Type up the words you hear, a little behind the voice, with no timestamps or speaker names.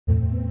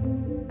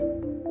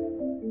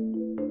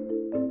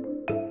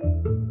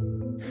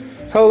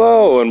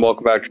Hello, and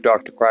welcome back to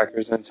Dr.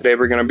 Quackers, and today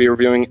we're going to be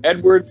reviewing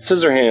Edward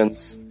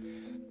Scissorhands.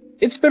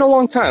 It's been a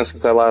long time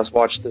since I last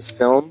watched this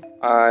film.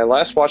 I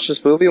last watched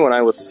this movie when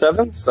I was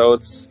 7, so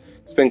it's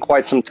been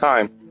quite some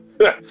time.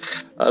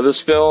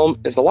 This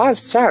film is a lot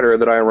sadder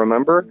than I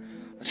remember.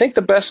 I think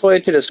the best way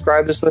to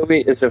describe this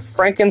movie is if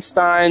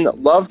Frankenstein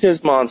loved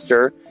his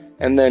monster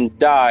and then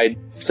died,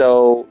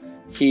 so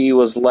he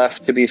was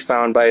left to be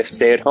found by a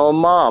stay-at-home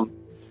mom.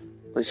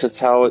 At least that's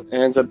how it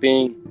ends up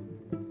being.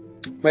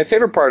 My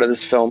favorite part of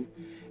this film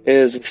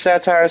is the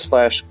satire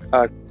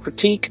 /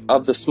 critique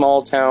of the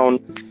small town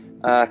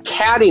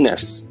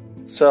cattiness.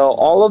 So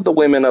all of the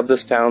women of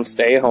this town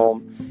stay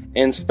home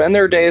and spend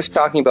their days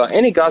talking about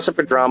any gossip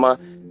or drama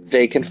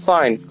they can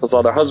find because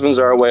all their husbands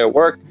are away at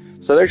work.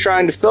 So they're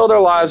trying to fill their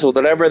lives with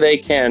whatever they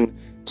can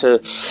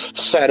to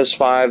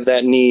satisfy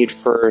that need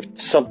for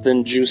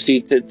something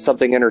juicy,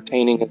 something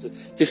entertaining, and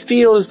to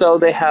feel as though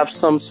they have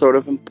some sort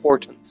of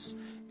importance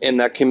in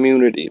that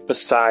community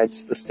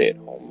besides the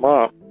stay-at-home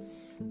mom.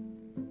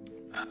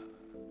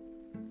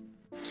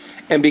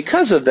 And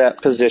because of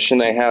that position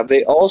they have,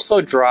 they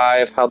also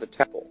drive how the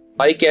temple.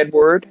 Like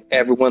Edward,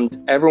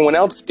 everyone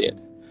else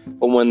did.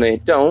 But when they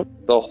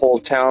don't, the whole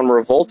town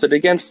revolted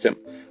against him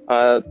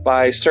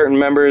by certain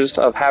members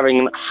of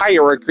having a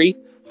hierarchy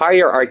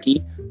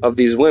of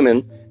these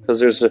women,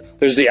 because there's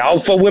the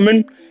alpha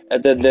women,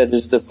 and then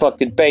there's the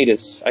fucking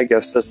betas. I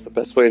guess that's the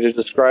best way to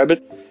describe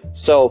it.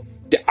 So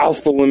the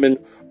alpha women,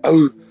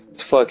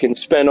 fucking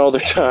spend all their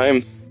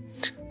time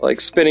like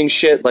spinning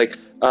shit. Like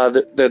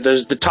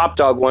there's the top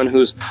dog one,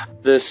 who's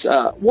this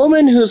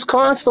woman who's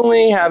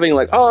constantly having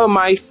like, oh,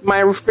 my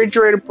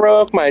refrigerator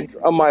broke, my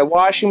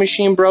washing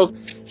machine broke,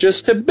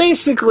 just to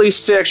basically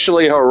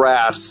sexually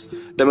harass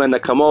the men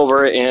that come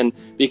over. And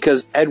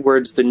because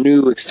Edward's the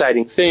new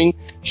exciting thing,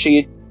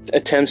 she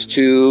attempts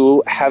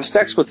to have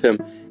sex with him,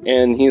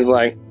 and he's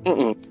like,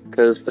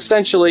 because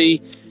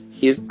essentially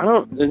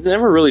it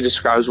never really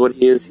describes what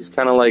he is. He's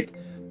kind of like,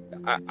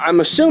 I'm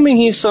assuming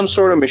he's some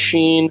sort of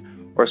machine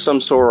or some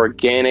sort of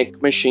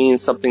organic machine,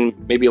 something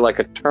maybe like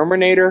a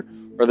Terminator,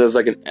 or there's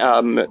like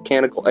a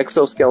mechanical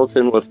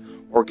exoskeleton with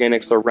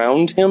organics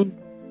around him.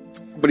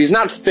 But he's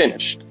not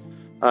finished.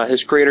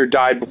 His creator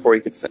died before he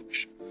could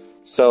finish.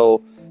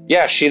 So,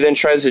 yeah, she then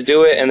tries to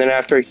do it, and then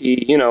after he,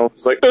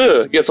 is like,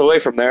 gets away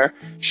from there,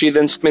 she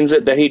then spins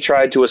it that he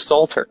tried to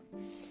assault her.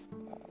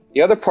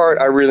 The other part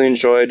I really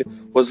enjoyed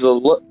was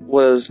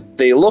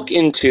they look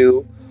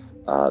into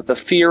the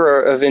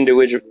fear of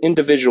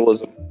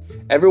individualism.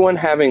 Everyone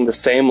having the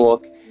same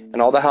look,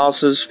 and all the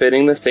houses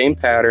fitting the same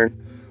pattern,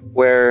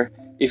 where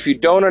if you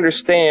don't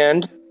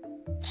understand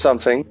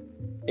something,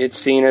 it's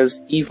seen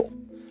as evil.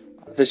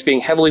 This being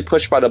heavily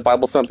pushed by the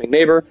Bible-thumping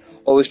neighbor,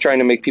 always trying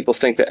to make people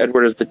think that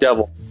Edward is the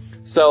devil.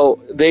 So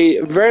they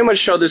very much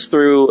show this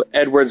through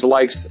Edward's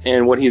likes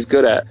and what he's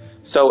good at.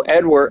 So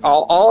Edward,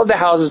 all of the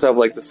houses have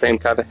like the same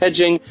kind of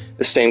hedging,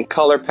 the same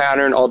color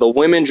pattern, all the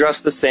women dress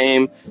the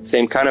same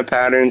kind of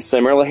pattern,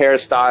 similar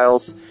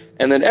hairstyles.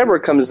 And then Edward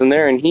comes in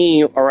there, and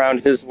he,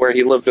 around where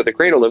he lived, or the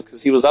cradle lived,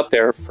 because he was up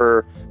there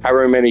for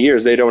however many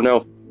years, they don't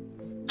know.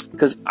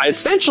 Because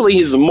essentially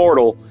he's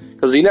immortal,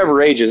 because he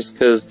never ages,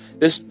 because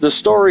the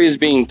story is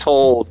being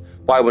told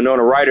by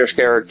Winona Ryder's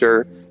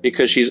character,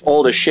 because she's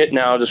old as shit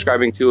now,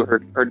 describing to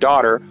her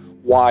daughter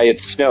why it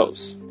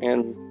snows.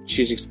 And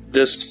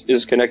this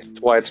is connected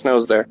to why it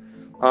snows there.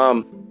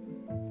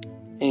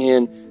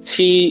 And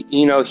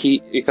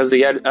he, because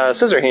he had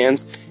scissor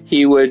hands,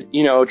 he would,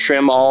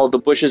 trim all the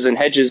bushes and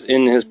hedges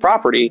in his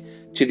property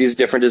to these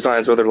different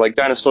designs, whether like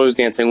dinosaurs,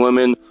 dancing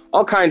women,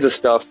 all kinds of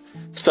stuff.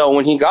 So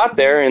when he got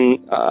there,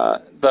 and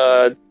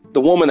the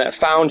woman that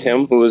found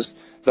him, who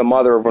was the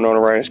mother of Winona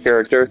Ryder's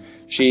character,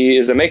 she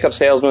is a makeup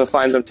salesman,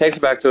 finds him, takes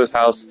him back to his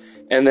house,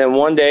 and then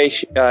one day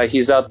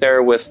he's out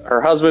there with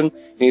her husband,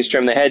 and he's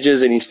trimmed the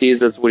hedges, and he sees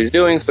that's what he's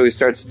doing, so he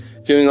starts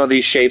doing all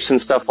these shapes and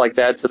stuff like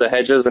that to the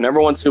hedges, and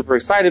everyone's super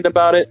excited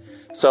about it.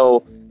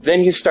 So then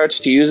he starts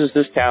to use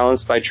his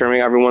talents by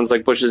trimming everyone's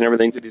like bushes and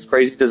everything to these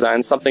crazy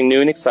designs, something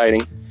new and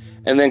exciting.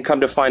 And then come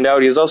to find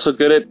out, he's also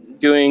good at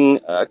doing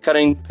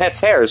cutting pets'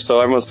 hairs. So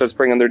everyone starts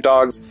bringing their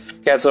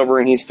dogs, cats over,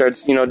 and he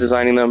starts,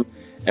 designing them.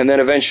 And then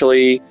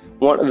eventually,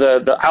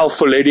 the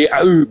alpha lady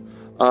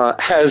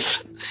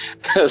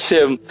has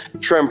him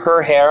trim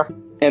her hair,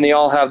 and they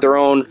all have their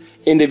own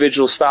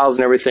individual styles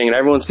and everything. And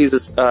everyone sees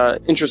it's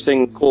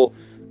interesting and cool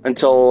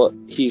until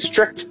he's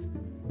tricked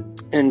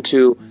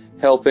into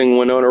helping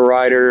Winona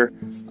Ryder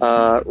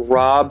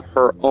rob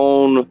her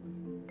own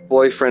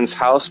boyfriend's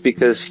house,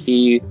 because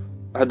the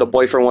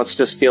boyfriend wants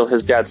to steal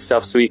his dad's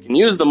stuff so he can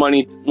use the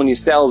money when he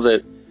sells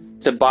it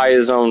to buy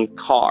his own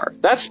car.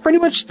 That's pretty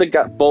much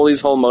the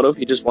bully's whole motive.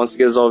 He just wants to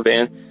get his own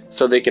van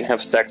so they can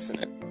have sex in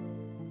it.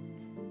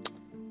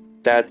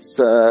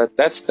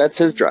 That's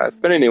his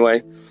drive. But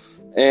anyway,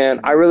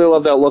 and I really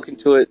love that look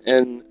into it,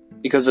 and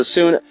because as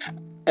soon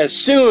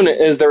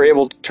as they're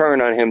able to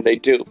turn on him, they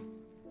do.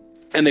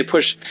 And they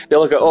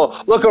look at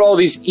all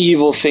these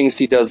evil things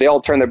he does. They all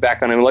turn their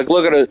back on him. Like,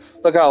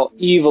 look how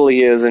evil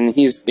he is, and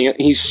he's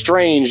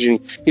strange, and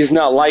he's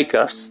not like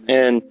us.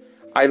 And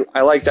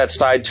I like that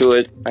side to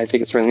it. I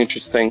think it's really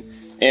interesting,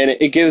 and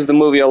it gives the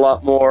movie a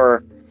lot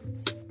more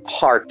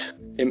heart.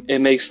 It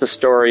makes the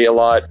story a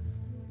lot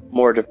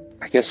more,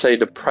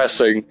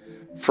 depressing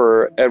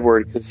for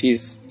Edward, because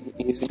he's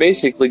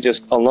basically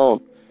just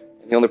alone.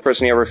 The only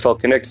person he ever felt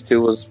connected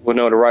to was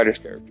Winona Ryder's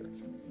character.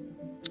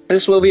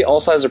 This movie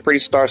also has a pretty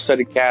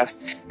star-studded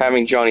cast,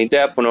 having Johnny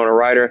Depp, Winona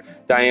Ryder,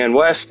 Diane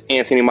West,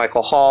 Anthony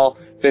Michael Hall,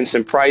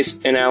 Vincent Price,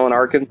 and Alan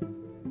Arkin.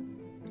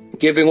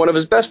 Giving one of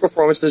his best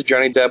performances,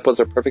 Johnny Depp was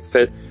a perfect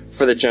fit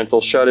for the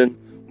gentle shut-in.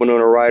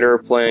 Winona Ryder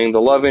playing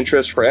the love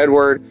interest for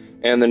Edward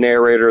and the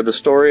narrator of the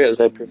story, as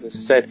I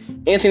previously said.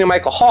 Anthony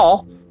Michael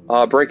Hall,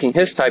 breaking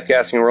his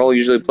typecasting role,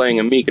 usually playing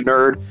a meek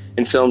nerd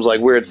in films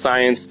like Weird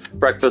Science,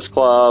 Breakfast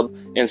Club,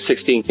 and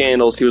 16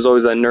 Candles. He was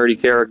always that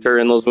nerdy character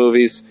in those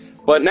movies.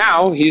 But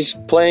now he's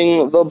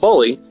playing the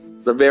bully,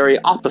 the very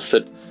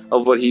opposite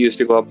of what he used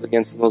to go up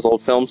against in those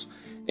old films.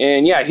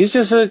 And yeah, he's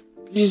just an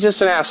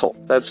asshole.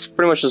 That's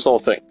pretty much his whole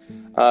thing.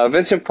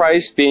 Vincent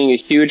Price being a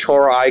huge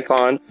horror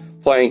icon,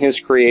 playing his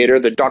creator,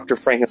 the Dr.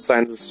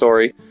 Frankenstein of the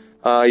story.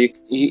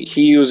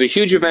 He was a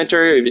huge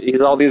inventor. He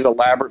has all these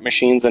elaborate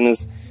machines in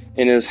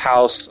his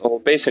house. Well,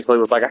 basically, it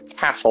was like a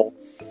castle.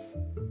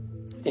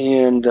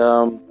 And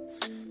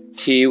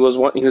he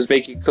was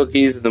baking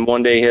cookies, and then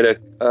one day there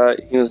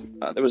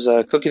was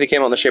a cookie that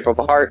came out in the shape of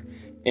a heart,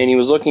 and he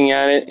was looking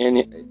at it,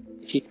 and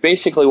he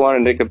basically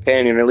wanted a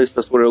companion, or at least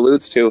that's what it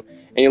alludes to.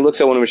 And he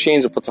looks at one of the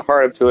machines and puts a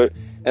heart up to it,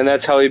 and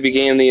that's how he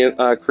began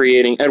the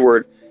creating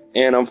Edward.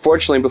 And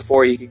unfortunately,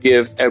 before he could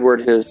give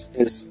Edward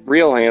his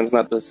real hands,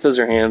 not the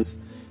scissor hands,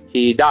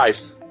 he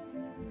dies.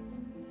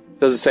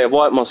 Doesn't say of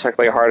what, most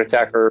likely a heart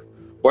attack or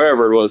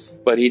wherever it was,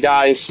 but he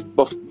dies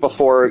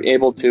before he's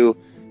able to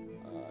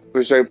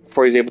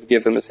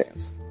give him his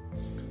hands.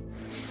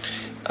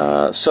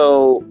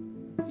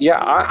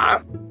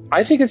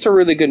 I think it's a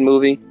really good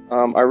movie.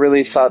 I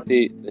really thought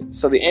the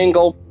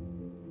angle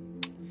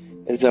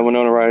is that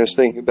Winona Ryder's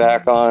thinking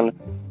back on,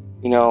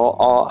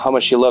 how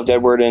much she loved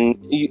Edward, and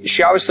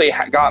she obviously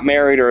got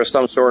married or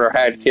some sort, or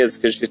had kids,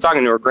 because she's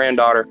talking to her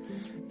granddaughter.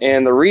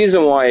 And the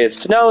reason why it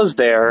snows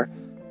there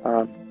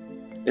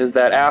is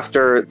that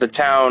after the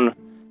town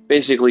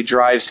basically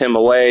drives him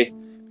away,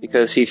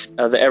 because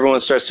everyone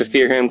starts to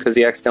fear him because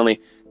he accidentally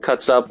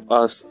cuts up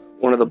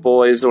one of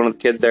the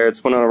kids there.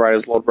 It's Winona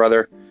Ryder's little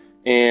brother.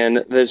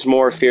 And there's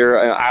more fear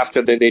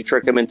after they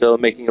trick him into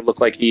making it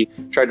look like he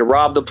tried to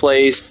rob the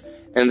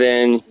place, and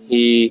then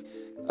he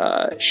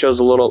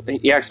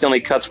he accidentally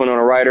cuts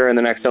Winona Ryder, and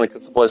then accidentally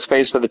cuts the boy's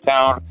face to the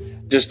town.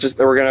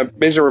 We're gonna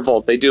basically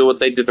revolt. They do what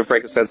they did to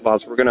Frankenstein's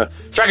monster. We're gonna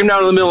track him down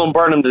in the middle and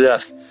burn him to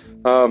death.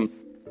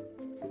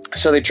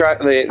 So they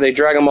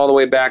drag him all the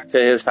way back to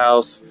his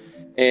house.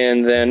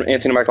 And then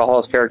Anthony Michael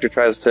Hall's character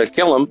tries to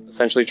kill him,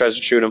 essentially tries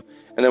to shoot him.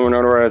 And then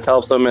Winona Ryder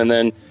helps him. And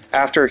then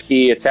after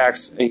he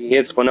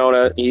hits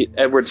Winona,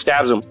 Edward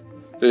stabs him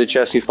through the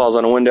chest. He falls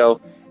on a window.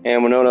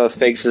 And Winona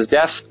fakes his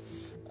death,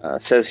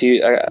 says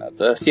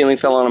the ceiling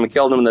fell on him and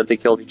killed him, and that they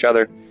killed each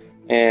other.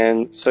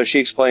 And so she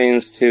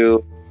explains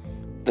to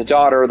the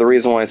daughter the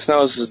reason why it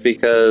snows is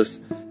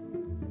because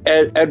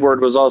Edward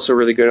was also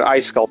really good at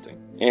ice sculpting.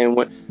 And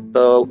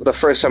the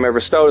first time I ever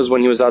snowed is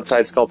when he was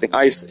outside sculpting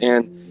ice,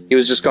 and he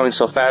was just going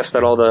so fast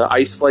that all the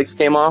ice flakes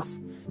came off,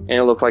 and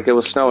it looked like it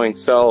was snowing.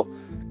 So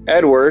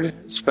Edward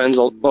spends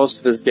most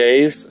of his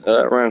days,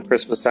 around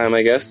Christmas time,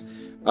 I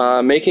guess,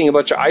 making a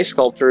bunch of ice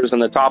sculptures on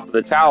the top of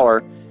the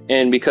tower,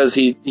 and because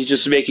he's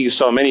just making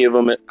so many of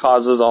them, it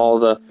causes all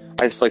the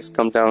ice flakes to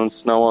come down and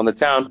snow on the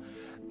town.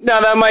 Now,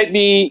 that might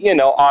be,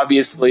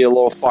 obviously a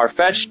little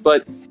far-fetched,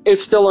 but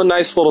it's still a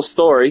nice little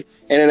story,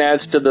 and it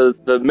adds to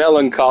the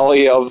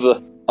melancholy of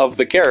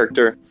the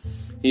character.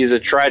 He's a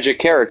tragic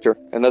character,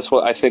 and that's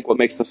what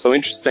makes him so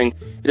interesting.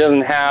 He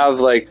doesn't have,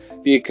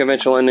 the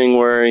conventional ending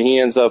where he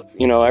ends up,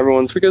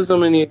 everyone forgives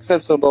him and he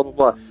accepts him, blah, blah,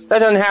 blah. That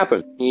doesn't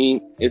happen.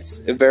 It's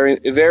very,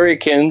 very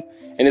akin,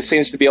 and it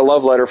seems to be a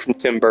love letter from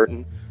Tim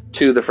Burton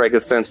to the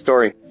Frankenstein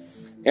story.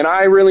 And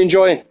I really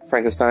enjoy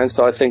Frankenstein,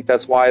 so I think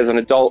that's why, as an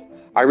adult,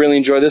 I really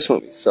enjoy this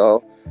movie.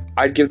 So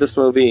I'd give this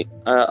movie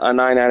a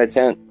 9 out of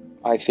 10.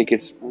 I think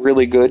it's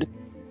really good.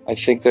 I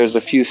think there's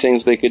a few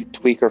things they could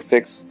tweak or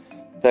fix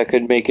that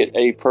could make it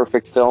a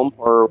perfect film,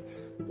 or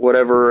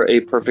whatever a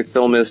perfect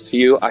film is to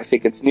you. I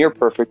think it's near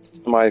perfect,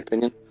 in my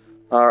opinion.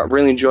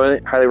 Really enjoy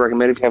it. Highly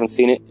recommend it if you haven't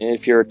seen it. And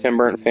if you're a Tim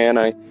Burton fan,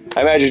 I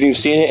imagine you've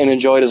seen it and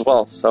enjoyed it as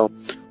well. So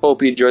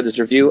hope you enjoyed this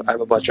review. I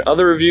have a bunch of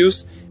other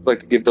reviews. If you'd like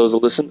to give those a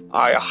listen,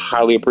 I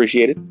highly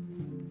appreciate it.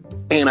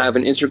 And I have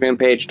an Instagram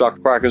page,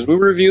 Dr. Parker's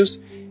Movie Reviews.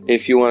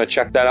 If you want to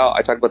check that out,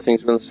 I talk about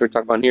things we're going to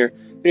talk about here.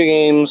 Video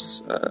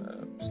games,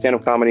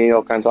 stand-up comedy,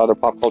 all kinds of other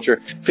pop culture,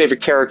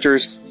 favorite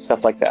characters,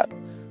 stuff like that.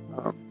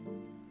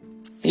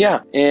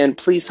 And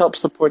please help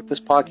support this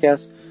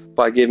podcast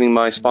by giving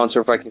my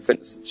sponsor, Viking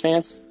Fitness, a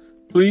chance.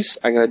 Please,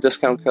 I got a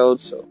discount code,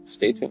 so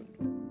stay tuned.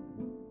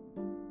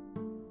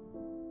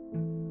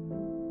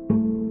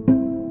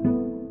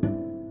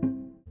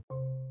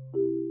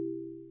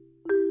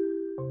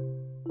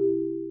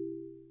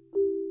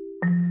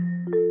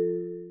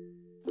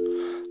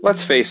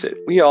 Let's face it,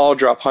 we all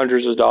drop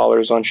hundreds of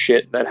dollars on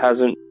shit that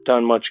hasn't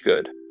done much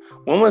good.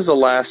 When was the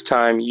last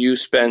time you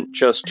spent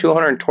just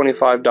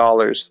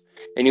 $225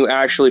 and you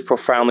actually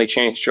profoundly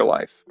changed your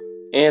life?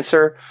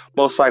 Answer,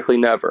 most likely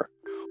never.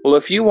 Well,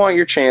 if you want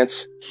your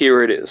chance,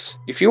 here it is.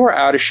 If you are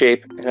out of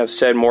shape and have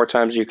said more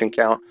times you can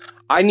count,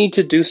 I need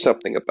to do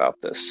something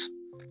about this.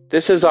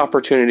 This is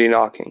opportunity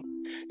knocking.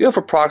 You have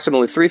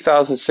approximately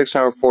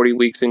 3,640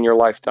 weeks in your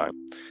lifetime.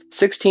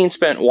 16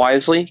 spent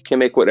wisely can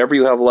make whatever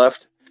you have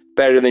left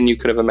better than you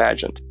could have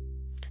imagined.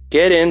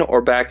 Get in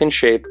or back in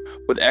shape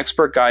with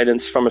expert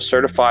guidance from a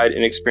certified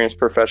and experienced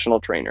professional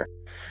trainer.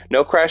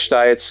 No crash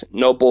diets,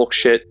 no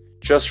bullshit,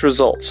 just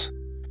results.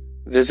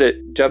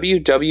 Visit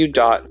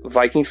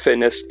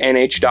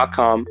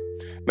www.vikingfitnessnh.com,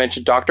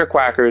 mention Dr.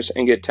 Quackers,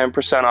 and get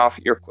 10% off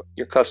your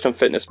custom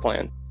fitness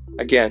plan.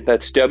 Again,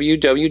 that's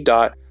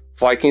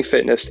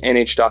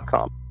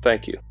www.vikingfitnessnh.com.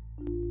 Thank you.